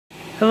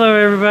Hello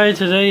everybody,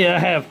 today I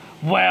have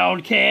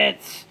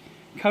Wildcats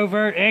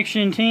Covert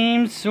Action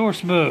Teams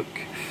Sourcebook.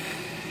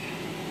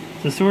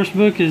 The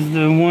sourcebook is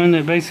the one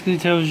that basically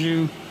tells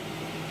you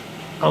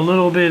a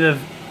little bit of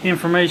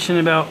information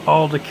about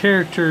all the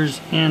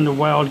characters in the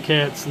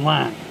Wildcats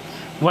line.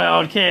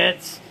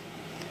 Wildcats,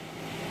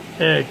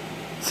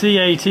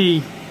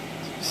 C.A.T.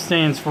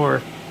 stands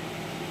for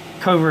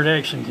Covert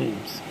Action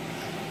Teams.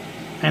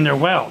 And they're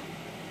wild.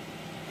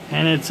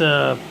 And it's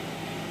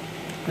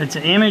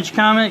an Image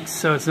Comics,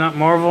 so it's not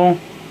Marvel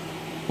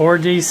or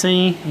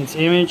DC. It's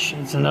Image.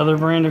 It's another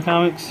brand of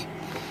comics.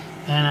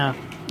 And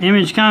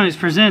Image Comics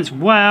presents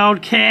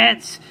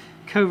Wildcats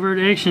Covert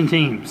Action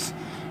Teams.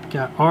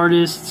 Got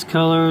artists,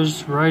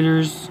 colors,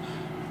 writers,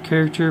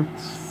 character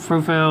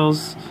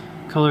profiles,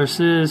 color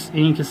assist,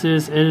 ink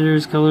assist,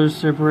 editors, color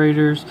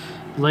separators,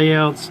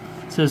 layouts.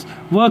 It says,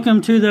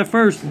 welcome to the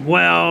first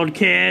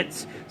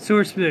Wildcats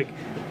Sourcebook.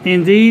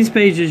 In these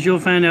pages, you'll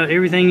find out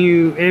everything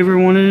you ever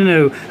wanted to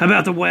know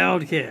about the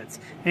Wildcats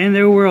and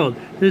their world.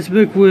 This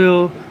book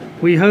will,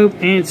 we hope,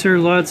 answer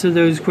lots of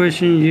those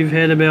questions you've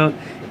had about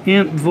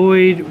Imp,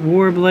 Void,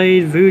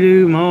 Warblade,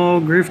 Voodoo,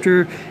 Maul,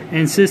 Grifter,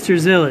 and Sister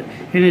Zealot.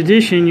 In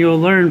addition, you'll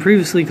learn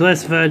previously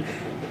classified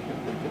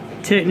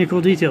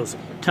technical details.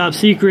 Top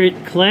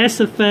secret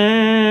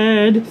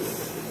classified.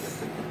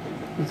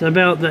 It's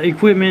about the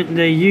equipment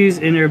they use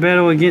in their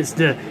battle against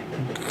the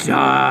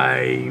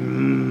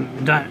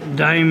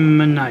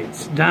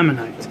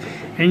Daimonites,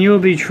 and you'll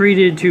be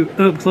treated to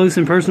up-close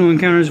and personal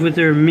encounters with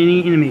their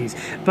many enemies.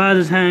 By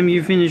the time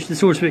you finish the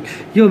sourcebook,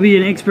 you'll be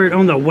an expert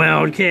on the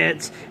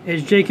Wildcats,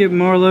 as Jacob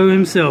Marlowe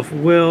himself.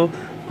 Well,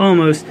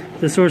 almost.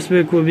 The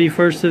sourcebook will be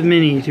first of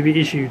many to be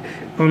issued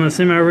on a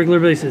semi-regular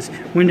basis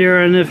when there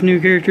are enough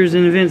new characters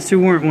and events to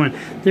warrant one.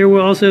 There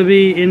will also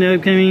be, in the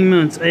upcoming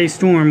months, a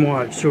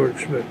Stormwatch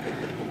sourcebook.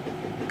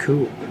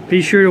 Cool.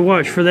 Be sure to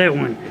watch for that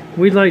one.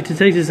 We'd like to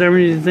take this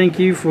opportunity to thank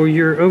you for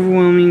your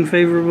overwhelming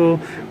favorable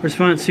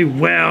response to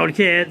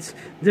Wildcats.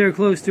 They're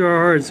close to our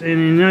hearts, and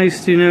it's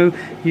nice to know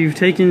you've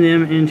taken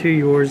them into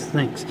yours.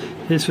 Thanks.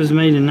 This was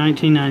made in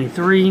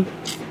 1993.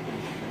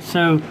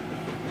 So,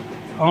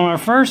 on our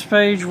first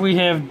page, we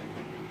have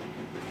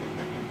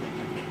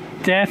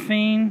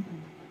Daphne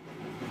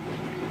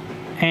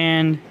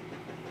and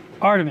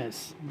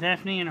Artemis.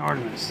 Daphne and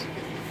Artemis.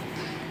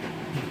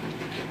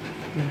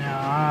 Now,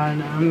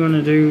 I'm going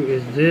to do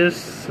is this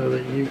so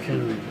that you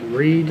can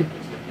read.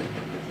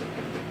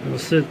 We'll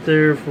sit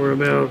there for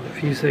about a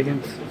few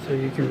seconds so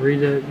you can read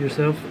that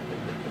yourself.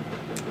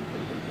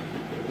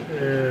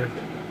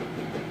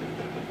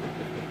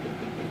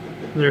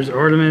 There's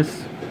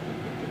Artemis.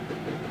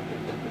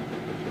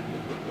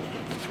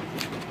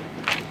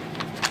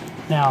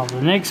 Now,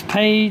 the next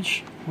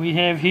page we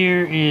have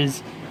here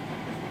is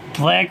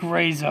Black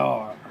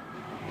Razor.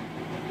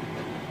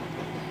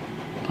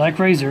 Black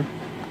Razor.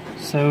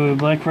 So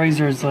Black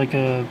Razor is like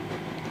our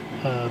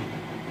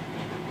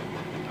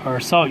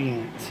assault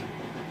units.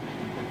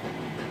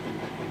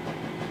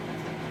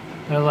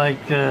 They're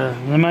like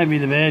they might be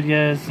the bad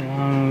guys. I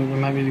don't know.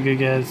 They might be the good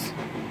guys.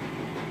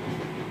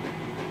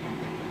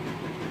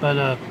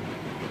 But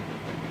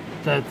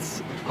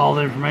that's all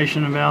the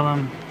information about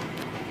them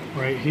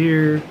right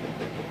here.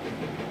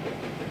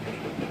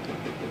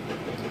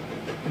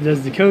 It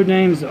does the code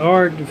names, the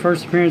art, the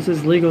first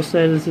appearances, legal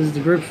statuses,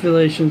 the group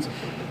affiliations.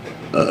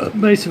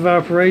 Base of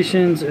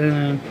operations,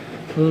 and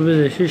a little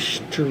bit of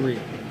history.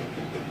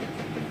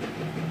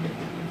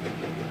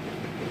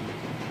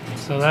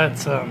 So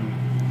that's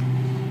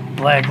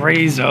Black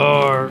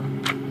Razor.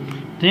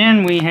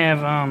 Then we have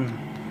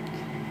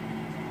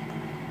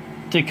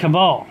the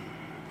Cabal.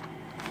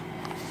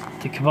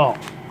 The Cabal.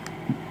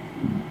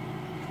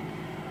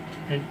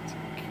 It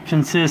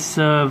consists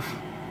of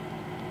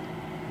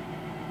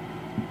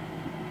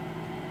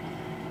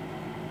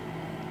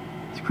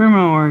it's a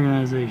criminal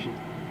organization.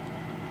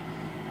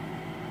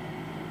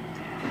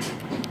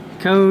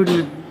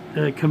 Code,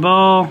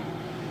 Cabal.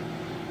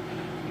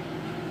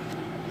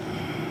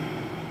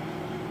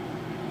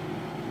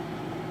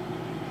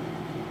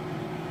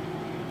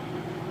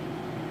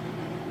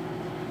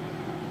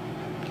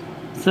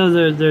 So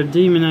they're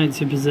demonites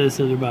who possess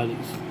other bodies.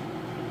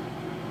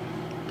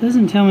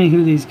 Doesn't tell me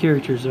who these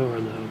characters are,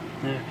 though.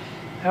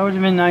 That would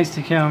have been nice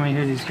to tell me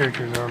who these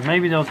characters are.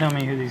 Maybe they'll tell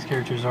me who these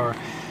characters are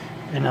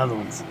in other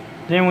ones.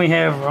 Then we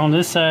have on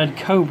this side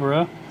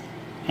Cobra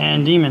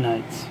and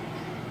Demonites.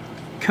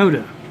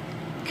 Coda.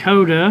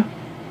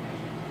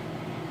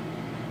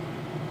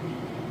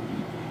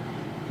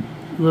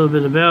 A little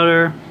bit about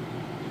her.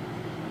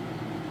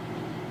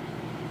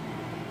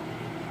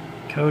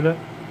 Coda.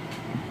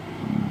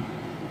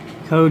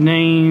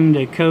 Codename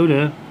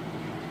Dakota.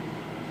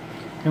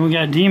 Then we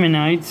got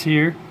Demonites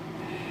here.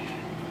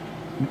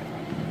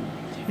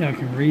 See, I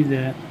can read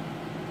that.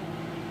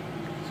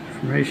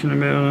 Information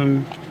about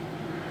them.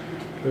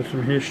 There's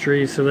some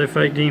history. So they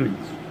fight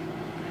demons.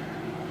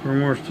 Or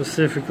more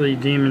specifically,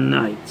 Demon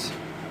Knights.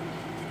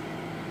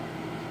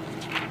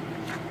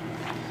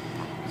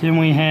 Then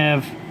we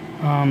have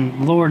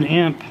Lord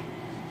Imp.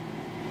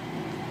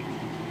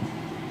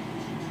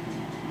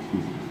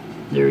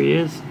 There he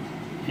is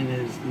in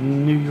his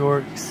New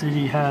York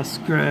City high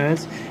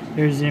scrubs.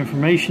 There's the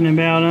information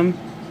about him.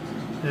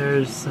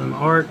 There's some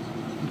art.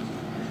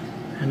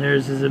 And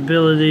there's his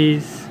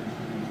abilities.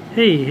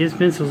 Hey, his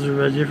pencils are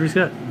by Jeffrey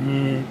Scott.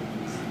 And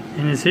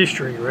his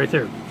history right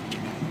there.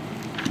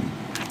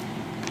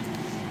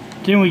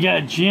 Then we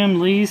got Jim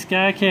Lee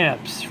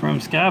Skycaps from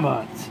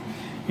Skybots.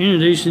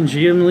 Introducing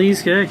Jim Lee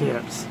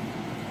Skycaps.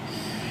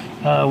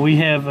 We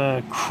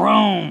have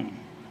Chrome.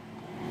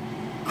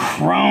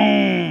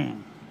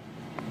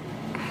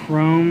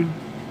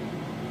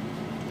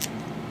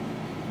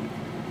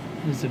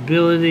 His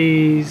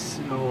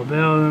abilities, all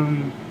about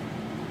him.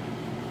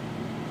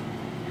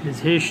 His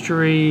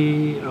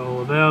history,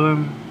 all about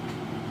him.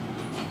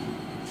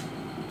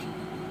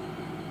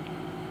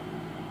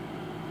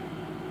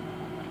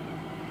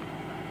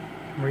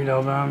 Read all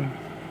about him.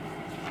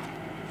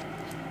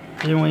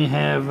 Then we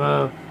have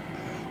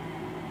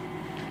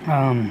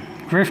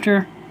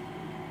Grifter.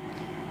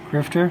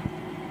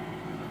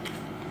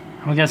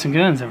 We got some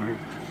guns over here.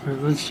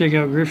 Let's check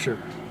out Grifter.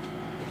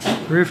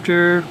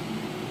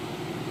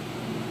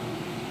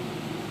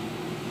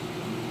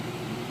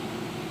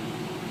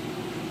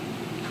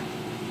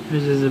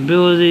 There's his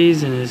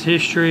abilities and his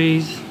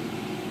histories.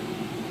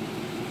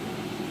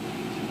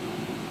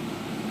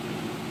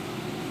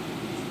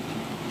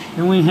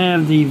 Then we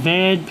have the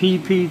VAD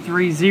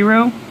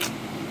PP30.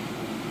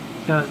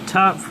 Got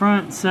top,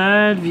 front,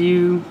 side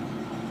view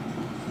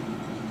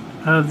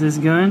of this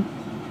gun.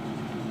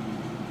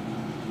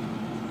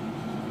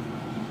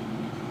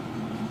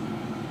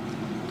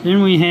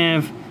 Then we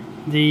have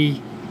the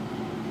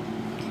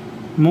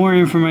more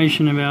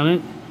information about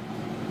it.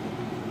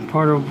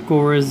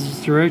 Particle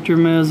resistance director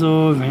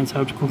muzzle, advanced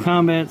optical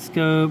combat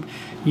scope,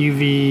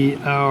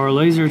 UV hour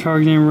laser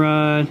targeting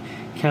rod,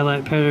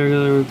 Cadillac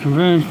pedal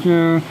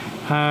converter,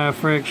 high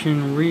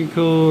fraction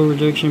recoil,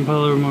 reduction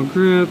polymer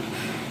grip,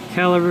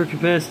 caliber,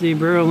 capacity,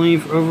 barrel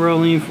length, overall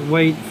length,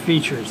 weight,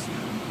 features.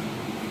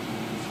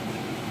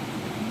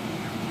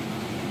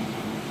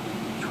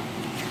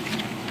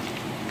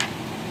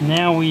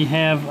 Now we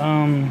have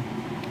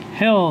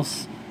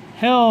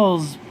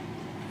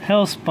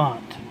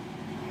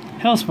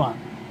Hellspawn.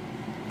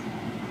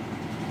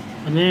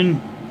 And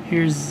then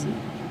here's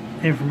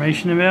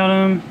information about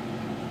him.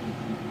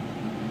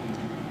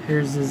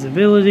 Here's his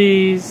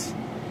abilities.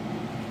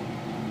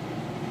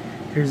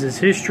 Here's his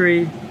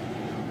history.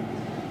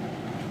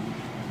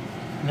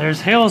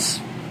 There's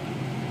Hellspawn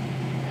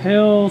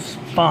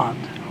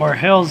or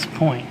Hell's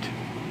Point.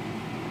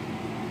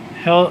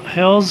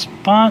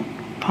 Hellspawn,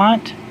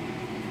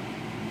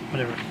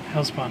 whatever.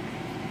 Hellspawn.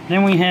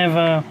 Then we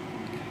have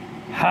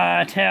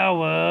High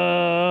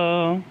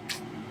Tower.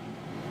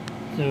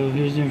 So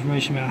here's the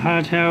information about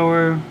High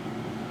Tower.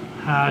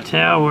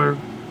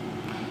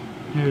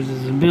 Here's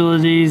his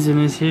abilities and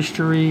his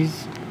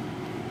histories.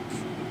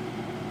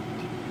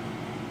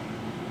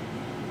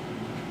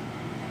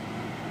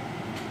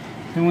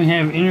 Then we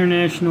have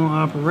international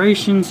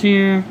operations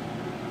here.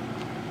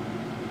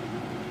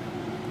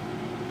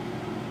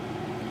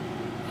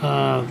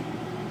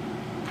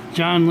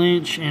 John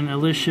Lynch and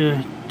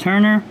Alicia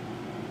Turner.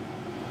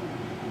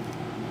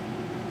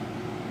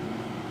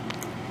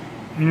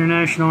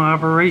 International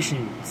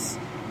operations.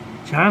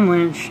 John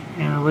Lynch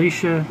and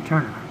Alicia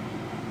Turner.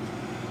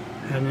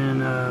 And then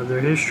their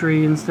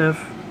history and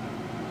stuff.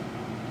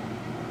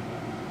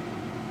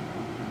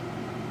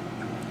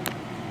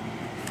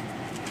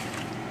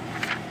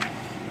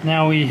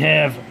 Now we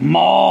have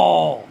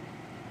Maul.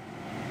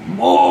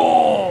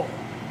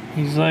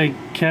 He's like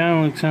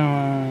looks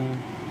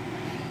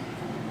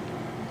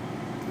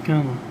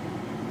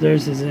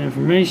there's his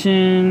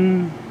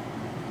information.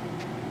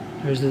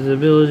 There's his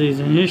abilities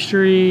and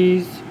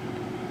histories.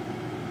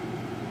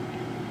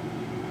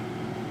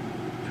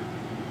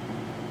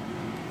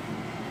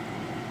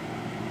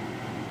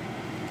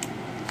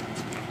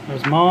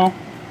 There's Maul.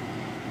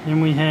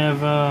 Then we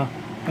have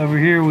over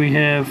here we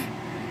have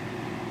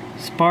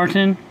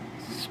Spartan,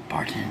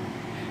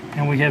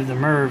 and we have the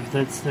Merv.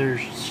 That's their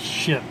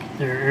ship,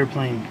 their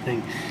airplane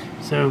thing.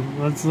 So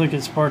let's look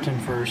at Spartan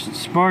first.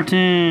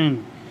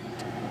 Spartan.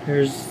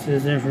 Here's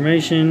his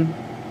information.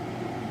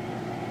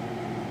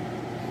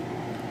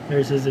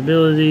 There's his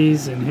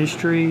abilities and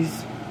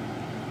histories.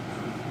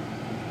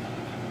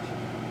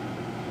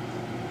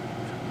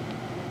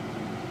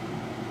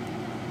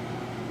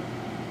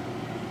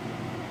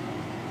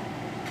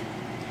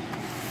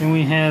 Then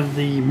we have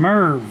the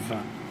Merv.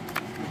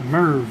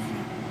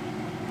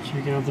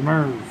 Check out the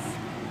Merv.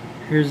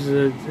 Here's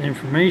the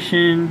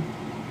information.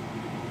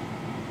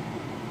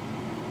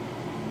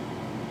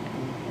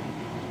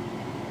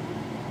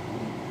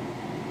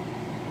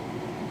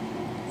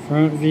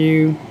 Front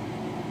view,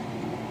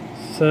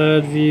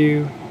 side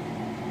view,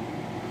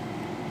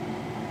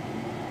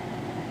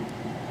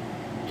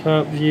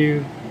 top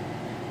view,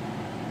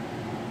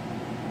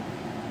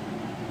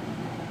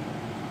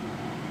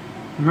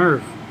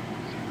 Merv.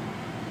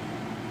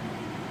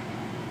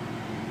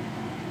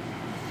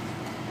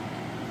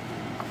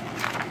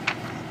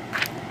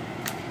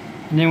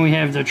 And then we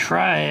have the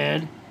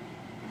Triad,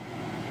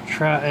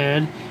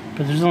 Triad,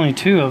 but there's only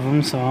 2 of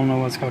them, so I don't know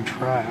what's called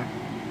Triad.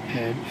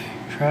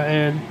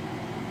 Triad.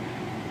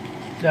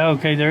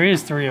 Okay, there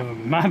is 3 of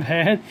them. My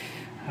bad.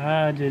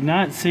 I did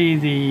not see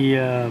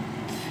the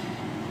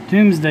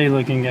Doomsday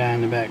looking guy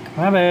in the back.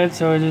 My bad,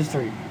 so it is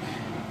 3.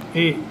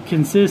 It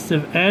consists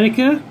of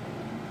Attica,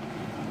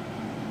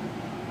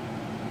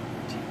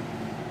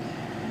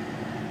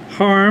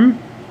 Harm,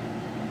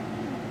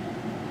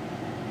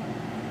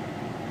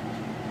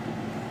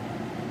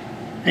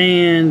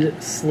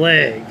 and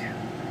Slag.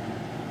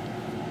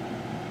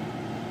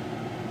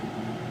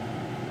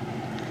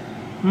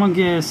 I'm gonna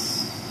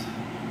guess.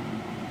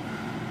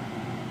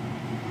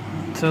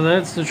 So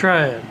that's the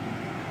Triad.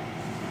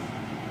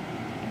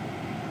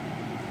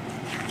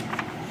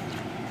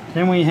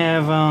 Then we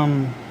have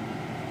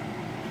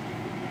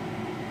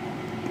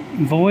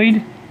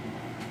Void.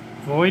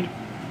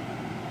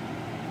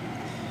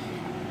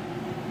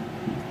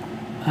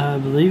 I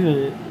believe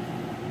it.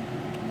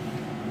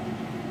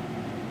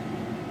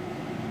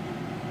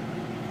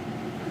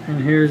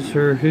 And here's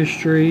her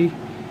history.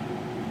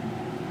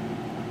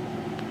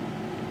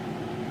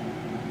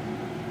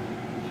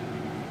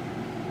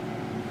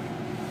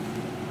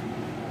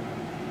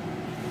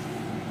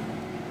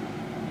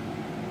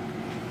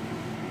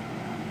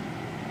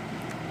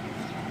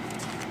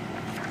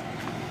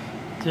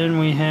 Then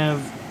we have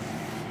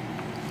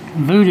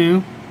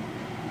Voodoo.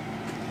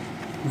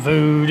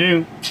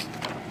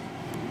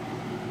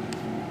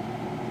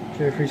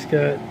 Jeffrey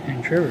Scott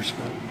and Trevor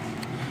Scott.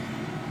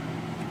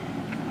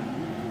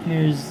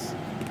 Here's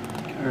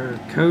our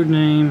code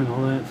name and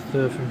all that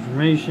stuff,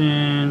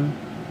 information.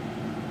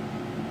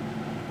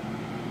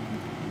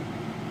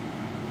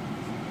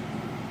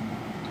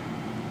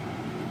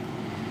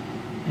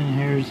 And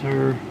here's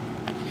her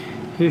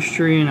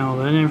history and all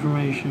that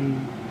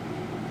information.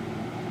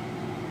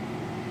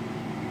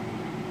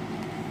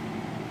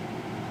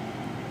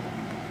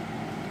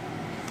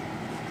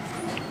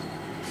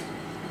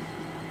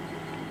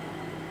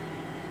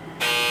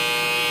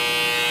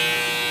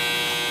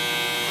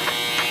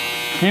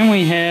 Then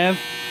we have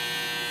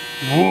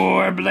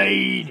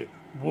Warblade.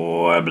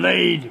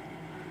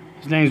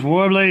 His name's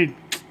Warblade.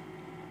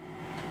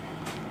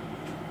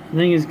 I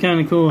think it's kind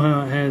of cool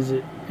how it has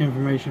it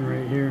information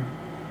right here.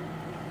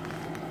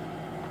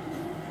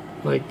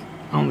 Like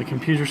on the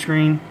computer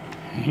screen.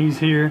 He's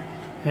here.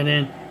 And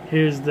then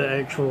here's the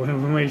actual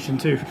information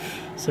too.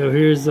 So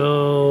here's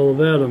all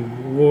about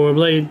him.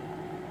 Warblade.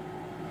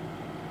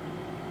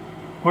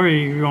 Or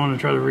you want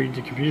to try to read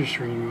the computer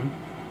screen one.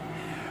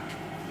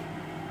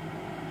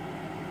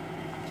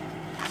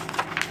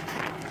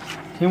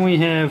 Then we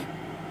have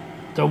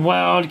the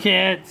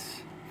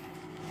Wildcats.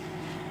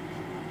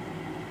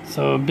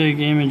 So a big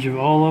image of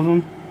all of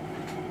them.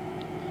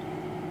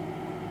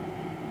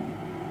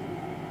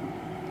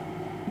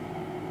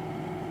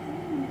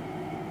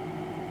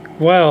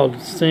 Wild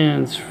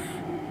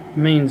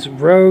means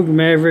rogue,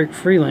 maverick,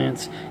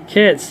 freelance.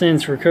 Cat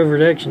stands for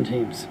covert action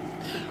teams.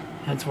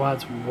 That's why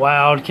it's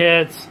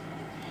Wildcats.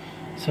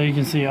 So you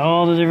can see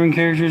all the different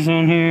characters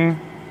on here.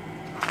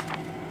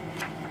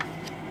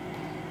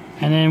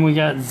 And then we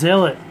got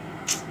Zealot.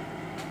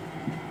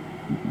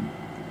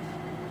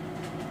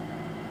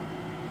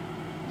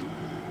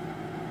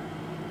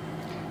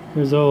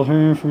 Here's all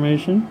her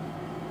information.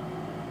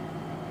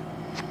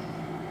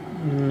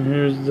 And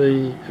here's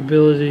the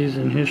abilities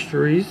and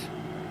histories.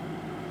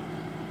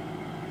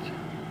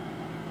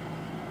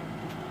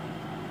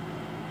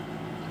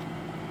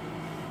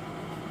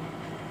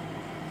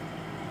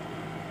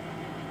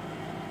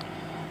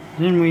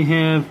 Then we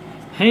have,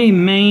 hey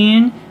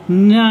man,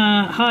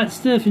 hot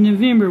stuff in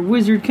November,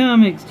 Wizard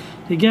Comics,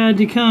 the Guide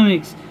to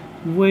Comics,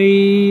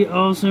 way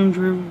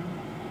awesome.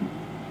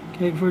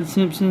 Okay, for the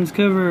Simpsons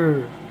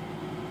cover.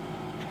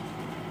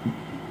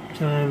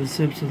 So I have a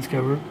Simpsons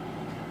cover.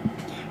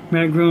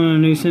 Matt Groening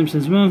on New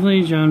Simpsons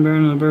Monthly, John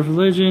Byrne on The Birth of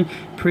Legend,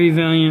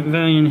 Pre-Valiant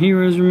Valiant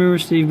Heroes, remember,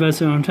 Steve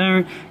Bussett on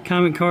Tyrant,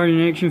 comic card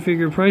and action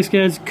figure price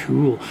guides,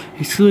 cool.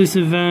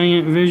 Exclusive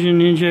Valiant Vision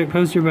Ninjak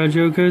poster by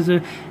Joe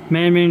Koza,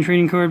 Madman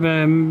trading card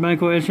by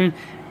Michael Eschett,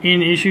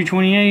 in issue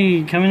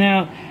 28, coming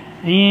out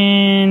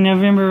in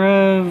November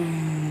of,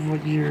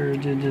 what year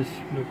did this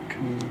book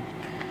come?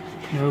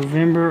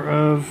 November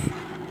of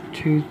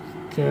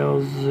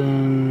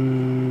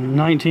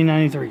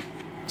 1993.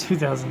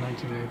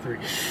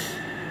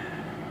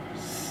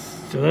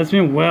 So that's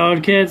been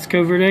Wildcats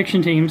Covert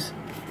Action Teams.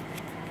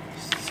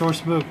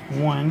 Source book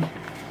 1.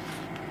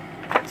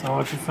 So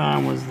what you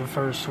find was the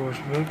first source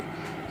book.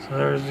 So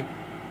there's a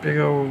big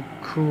old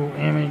cool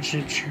image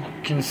that you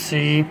can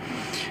see.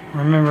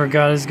 Remember,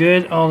 God is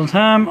good all the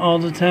time. All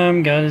the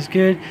time, God is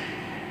good.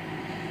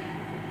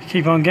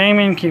 Keep on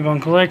gaming, keep on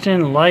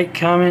collecting. Like,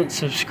 comment,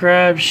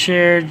 subscribe,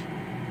 share.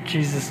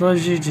 Jesus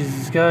loves you. Jesus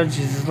is God.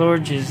 Jesus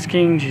Lord. Jesus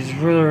King. Jesus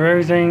ruler of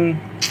everything.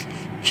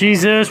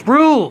 Jesus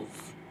rules.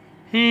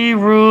 He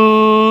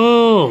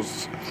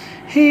rules.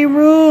 He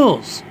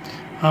rules.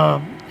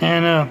 Have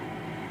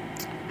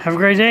a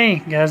great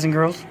day, guys and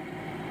girls.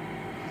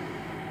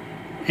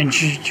 And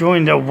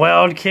join the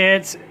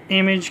Wildcats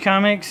Image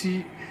Comics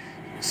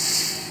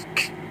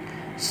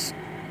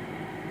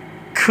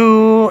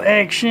Cool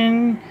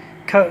action,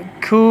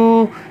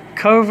 cool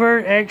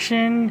covert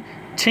action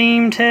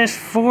team task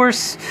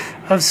force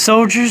of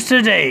soldiers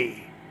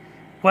today.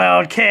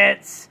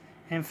 Wildcats,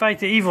 and fight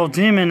the evil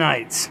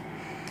demonites.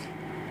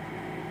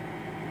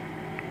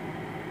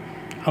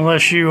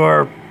 Unless you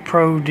are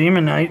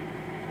pro-demonite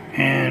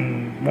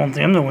and want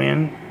them to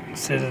win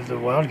instead of the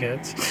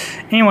Wildcats.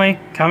 Anyway,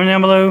 comment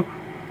down below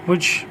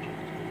which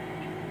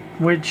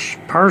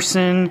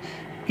person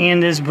in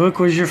this book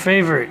was your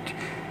favorite.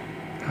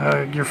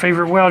 Your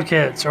favorite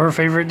Wildcats, or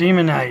favorite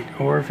demonite,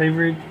 or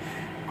favorite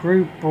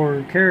group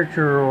or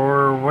character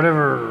or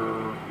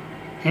whatever.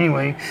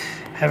 Anyway,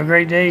 have a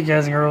great day,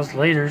 guys and girls.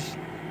 Laters.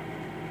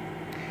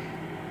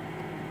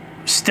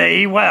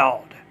 Stay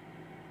wild,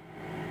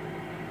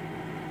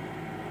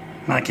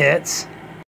 my cats.